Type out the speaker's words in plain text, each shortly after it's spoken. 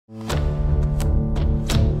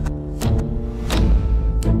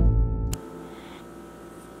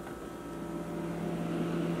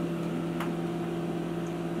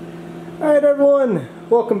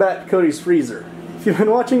Welcome back to Cody's Freezer. If you've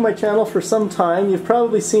been watching my channel for some time, you've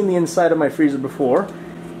probably seen the inside of my freezer before,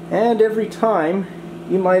 and every time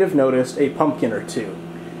you might have noticed a pumpkin or two.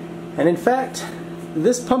 And in fact,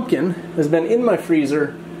 this pumpkin has been in my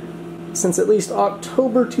freezer since at least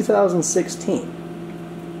October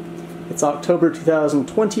 2016. It's October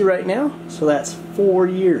 2020 right now, so that's 4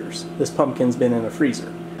 years this pumpkin's been in a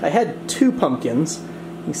freezer. I had two pumpkins.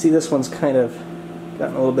 You can see this one's kind of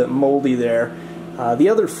gotten a little bit moldy there. The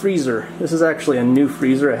other freezer, this is actually a new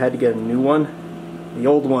freezer. I had to get a new one. The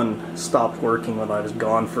old one stopped working when I was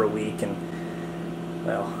gone for a week, and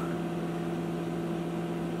well,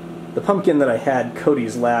 the pumpkin that I had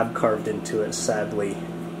Cody'sLab carved into it sadly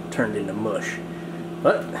turned into mush.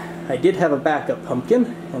 But I did have a backup pumpkin,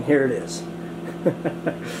 and here it is.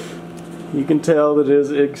 You can tell that it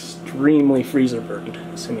is extremely freezer burned,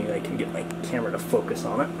 assuming I can get my camera to focus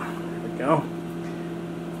on it. There we go.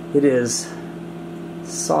 It is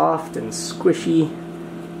soft and squishy.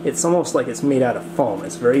 It's almost like it's made out of foam.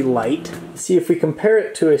 It's very light. See, if we compare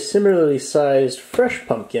it to a similarly sized fresh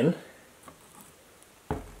pumpkin,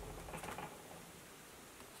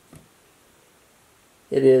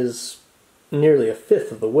 it is nearly a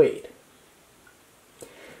fifth of the weight.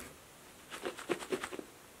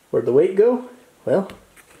 Where'd the weight go? Well,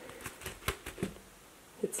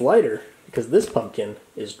 it's lighter because this pumpkin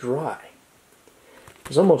is dry.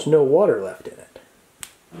 There's almost no water left in it.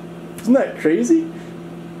 Isn't that crazy?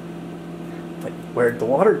 Like, where'd the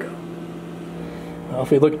water go? Well, if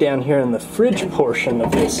we look down here in the fridge portion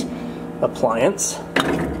of this appliance,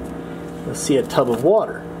 you'll see a tub of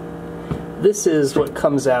water. This is what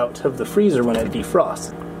comes out of the freezer when it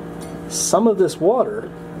defrosts. Some of this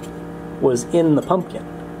water was in the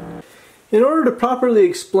pumpkin. In order to properly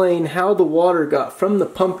explain how the water got from the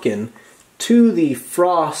pumpkin to the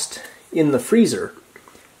frost in the freezer,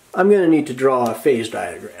 I'm going to need to draw a phase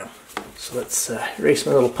diagram. So let's erase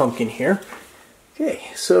my little pumpkin here.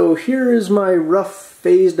 Okay, so here is my rough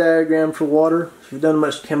phase diagram for water. If you've done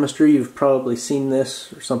much chemistry, you've probably seen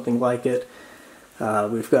this or something like it.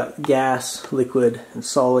 We've got gas, liquid, and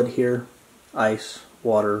solid here. Ice,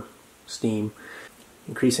 water, steam.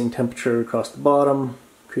 Increasing temperature across the bottom,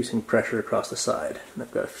 increasing pressure across the side. And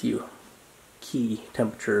I've got a few key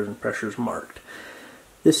temperatures and pressures marked.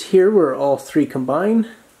 This here, where all three combine,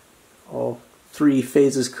 all three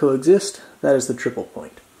phases coexist, that is the triple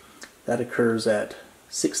point. That occurs at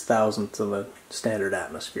 6,000ths of a standard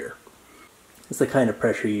atmosphere. It's the kind of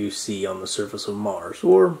pressure you see on the surface of Mars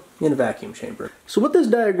or in a vacuum chamber. So what this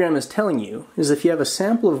diagram is telling you is if you have a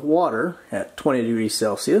sample of water at 20 degrees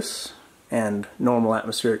Celsius and normal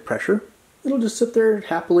atmospheric pressure, it'll just sit there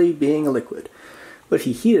happily being a liquid. But if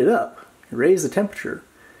you heat it up and raise the temperature,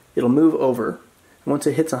 it'll move over, and once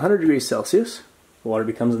it hits 100 degrees Celsius, the water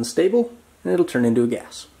becomes unstable and it'll turn into a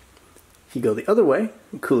gas. If you go the other way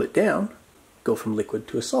and cool it down, go from liquid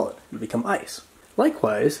to a solid. It'll become ice.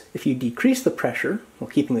 Likewise, if you decrease the pressure while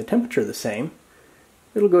keeping the temperature the same,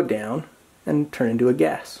 it'll go down and turn into a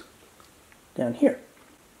gas. Down here.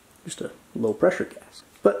 Just a low pressure gas.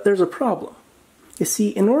 But there's a problem. You see,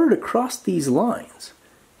 in order to cross these lines,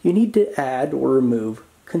 you need to add or remove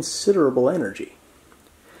considerable energy.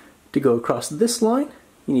 To go across this line,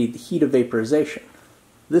 you need the heat of vaporization.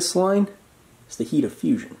 This line is the heat of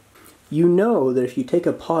fusion. You know that if you take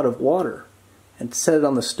a pot of water and set it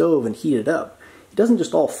on the stove and heat it up, it doesn't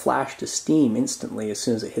just all flash to steam instantly as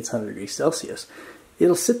soon as it hits 100 degrees Celsius.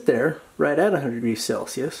 It'll sit there right at 100 degrees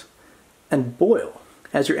Celsius and boil.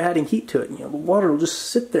 As you're adding heat to it, the water will just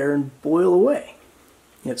sit there and boil away.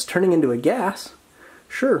 It's turning into a gas,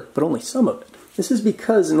 sure, but only some of it. This is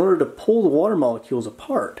because in order to pull the water molecules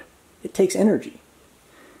apart, it takes energy.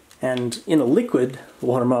 And in a liquid, the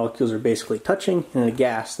water molecules are basically touching, and in a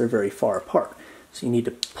gas, they're very far apart. So you need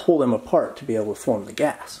to pull them apart to be able to form the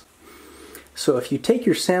gas. So if you take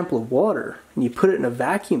your sample of water and you put it in a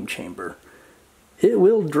vacuum chamber, it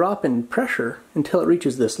will drop in pressure until it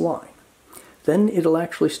reaches this line. Then it'll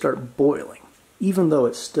actually start boiling, even though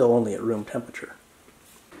it's still only at room temperature.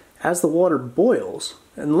 As the water boils,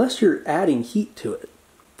 unless you're adding heat to it,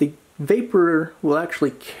 the vapor will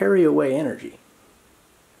actually carry away energy,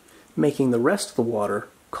 making the rest of the water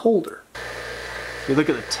colder. If you look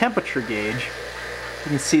at the temperature gauge, you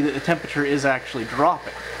can see that the temperature is actually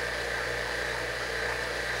dropping.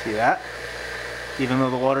 See that? Even though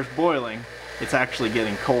the water's boiling, it's actually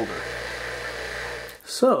getting colder.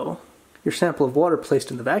 So, your sample of water placed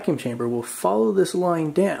in the vacuum chamber will follow this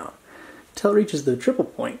line down until it reaches the triple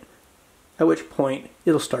point, at which point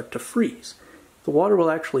it'll start to freeze. The water will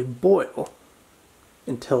actually boil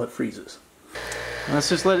until it freezes. Let's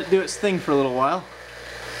just let it do its thing for a little while.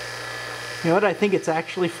 You know what? I think it's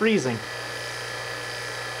actually freezing.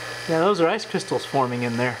 Yeah, those are ice crystals forming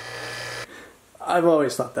in there. I've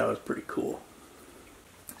always thought that was pretty cool.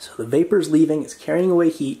 So the vapor's leaving, it's carrying away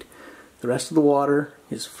heat, the rest of the water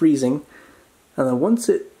is freezing, and then once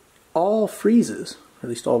it all freezes, or at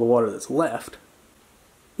least all the water that's left,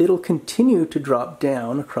 it'll continue to drop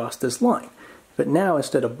down across this line. But now,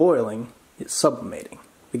 instead of boiling, it's sublimating.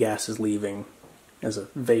 The gas is leaving as a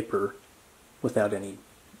vapor without any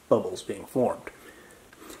bubbles being formed.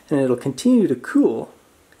 And it'll continue to cool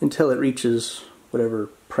until it reaches whatever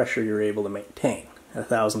pressure you're able to maintain. At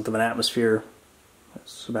 1,000th of an atmosphere,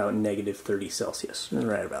 that's about -30°C,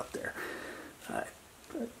 right about there.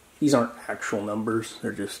 These aren't actual numbers,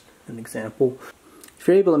 they're just an example. If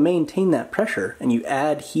you're able to maintain that pressure and you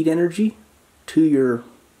add heat energy to your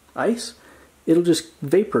ice, it'll just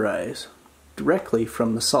vaporize directly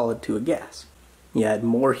from the solid to a gas. You add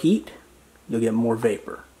more heat, you'll get more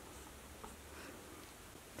vapor.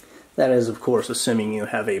 That is, of course, assuming you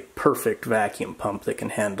have a perfect vacuum pump that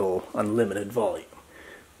can handle unlimited volume,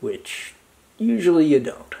 which usually you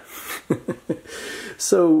don't.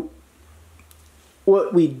 So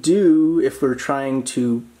what we do if we're trying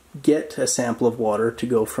to get a sample of water to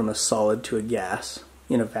go from a solid to a gas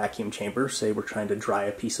in a vacuum chamber, say we're trying to dry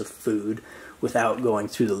a piece of food without going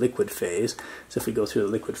through the liquid phase, so if we go through the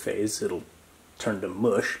liquid phase it'll turn to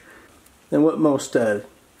mush, then what most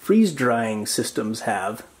freeze-drying systems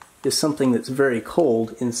have is something that's very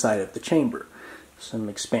cold inside of the chamber, some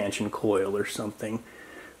expansion coil or something,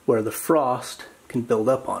 where the frost can build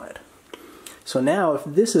up on it. So now if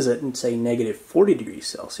this is at, say,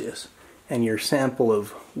 -40°C, and your sample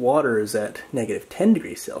of water is at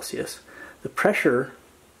 -10°C, the pressure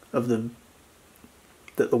of that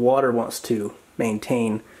the water wants to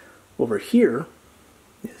maintain over here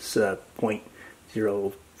is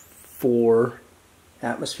 0.04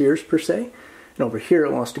 atmospheres per se, and over here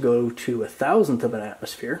it wants to go to 1,000th of an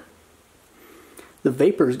atmosphere. The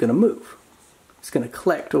vapor is going to move. It's going to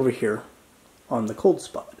collect over here on the cold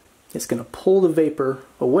spot. It's going to pull the vapor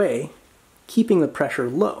away, keeping the pressure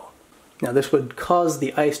low. Now this would cause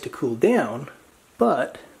the ice to cool down,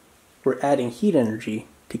 but we're adding heat energy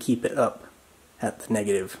to keep it up at the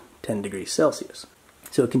 -10°C.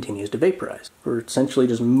 So it continues to vaporize. We're essentially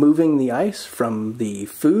just moving the ice from the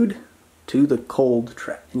food to the cold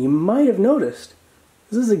trap. And you might have noticed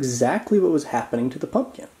this is exactly what was happening to the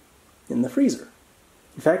pumpkin in the freezer.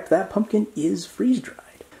 In fact, that pumpkin is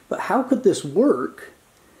freeze-dried. But how could this work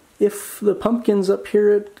if the pumpkin's up here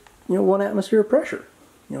at 1 atmosphere of pressure?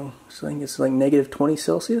 So I think it's like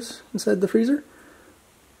 -20°C inside the freezer.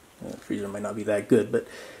 The freezer might not be that good, but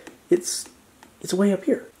it's way up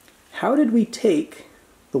here. How did we take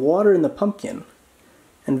the water in the pumpkin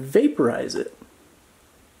and vaporize it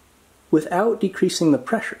without decreasing the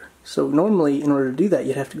pressure? So normally, in order to do that,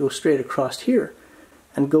 you'd have to go straight across here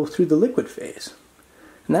and go through the liquid phase.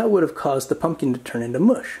 And that would have caused the pumpkin to turn into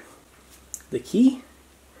mush. The key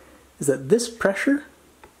is that this pressure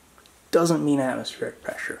doesn't mean atmospheric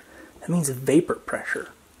pressure. That means vapor pressure.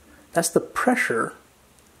 That's the pressure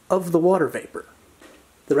of the water vapor.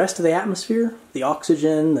 The rest of the atmosphere, the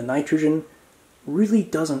oxygen, the nitrogen, really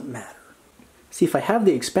doesn't matter. See, if I have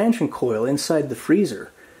the expansion coil inside the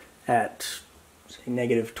freezer at, say,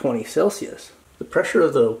 -20°C, the pressure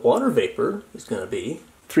of the water vapor is going to be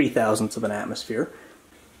 0.003 of an atmosphere.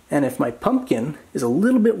 And if my pumpkin is a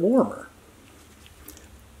little bit warmer,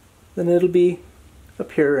 then it'll be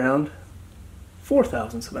up here around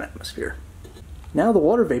 0.004 of an atmosphere. Now the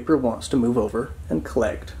water vapor wants to move over and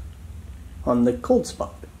collect on the cold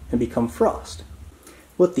spot and become frost.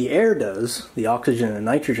 What the air does, the oxygen and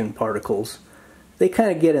nitrogen particles, they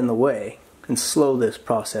kind of get in the way and slow this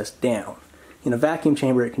process down. In a vacuum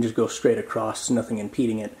chamber it can just go straight across, nothing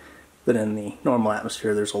impeding it, but in the normal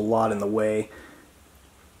atmosphere there's a lot in the way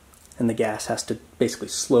and the gas has to basically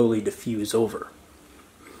slowly diffuse over.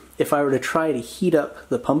 If I were to try to heat up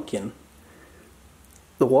the pumpkin,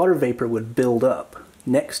 the water vapor would build up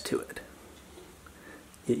next to it.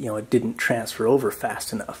 It didn't transfer over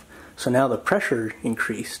fast enough. So now the pressure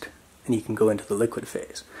increased and you can go into the liquid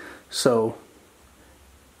phase. So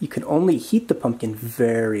you can only heat the pumpkin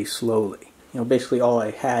very slowly. Basically all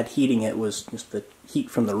I had heating it was just the heat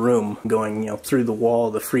from the room going, through the wall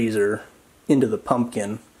of the freezer into the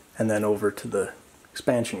pumpkin and then over to the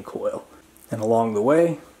expansion coil. And along the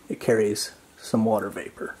way, it carries some water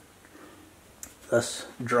vapor, thus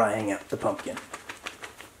drying out the pumpkin.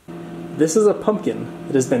 This is a pumpkin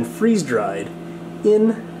that has been freeze-dried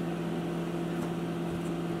in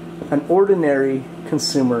an ordinary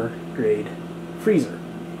consumer-grade freezer.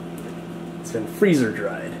 It's been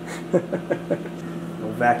freezer-dried.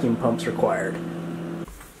 vacuum pumps required.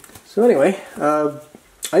 So anyway,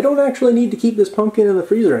 I don't actually need to keep this pumpkin in the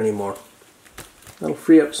freezer anymore. That'll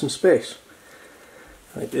free up some space.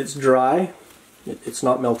 It's dry. It's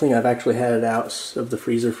not melting. I've actually had it out of the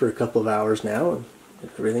freezer for a couple of hours now, and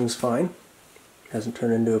everything's fine. Hasn't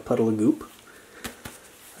turned into a puddle of goop.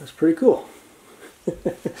 That's pretty cool.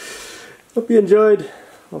 Hope you enjoyed.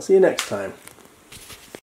 I'll see you next time.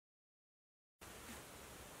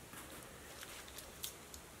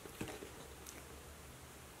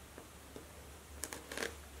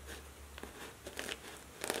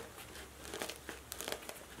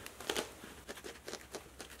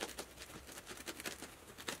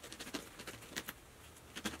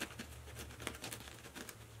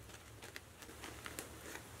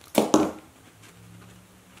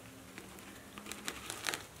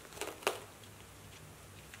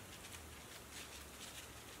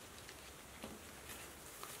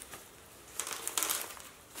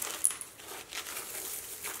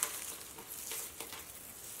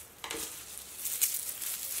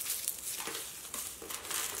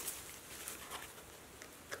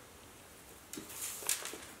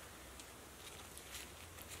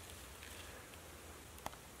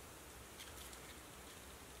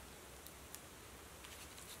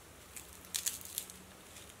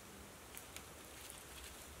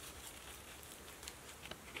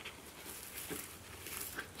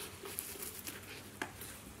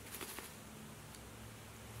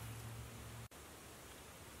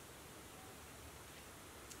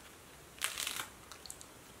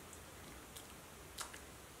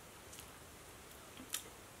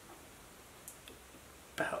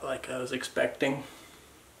 About like I was expecting.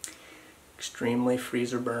 Extremely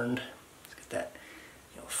freezer burned. Let's get that,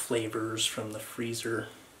 flavors from the freezer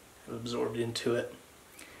absorbed into it.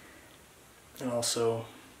 And also,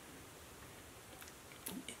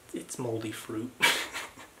 it's moldy fruit.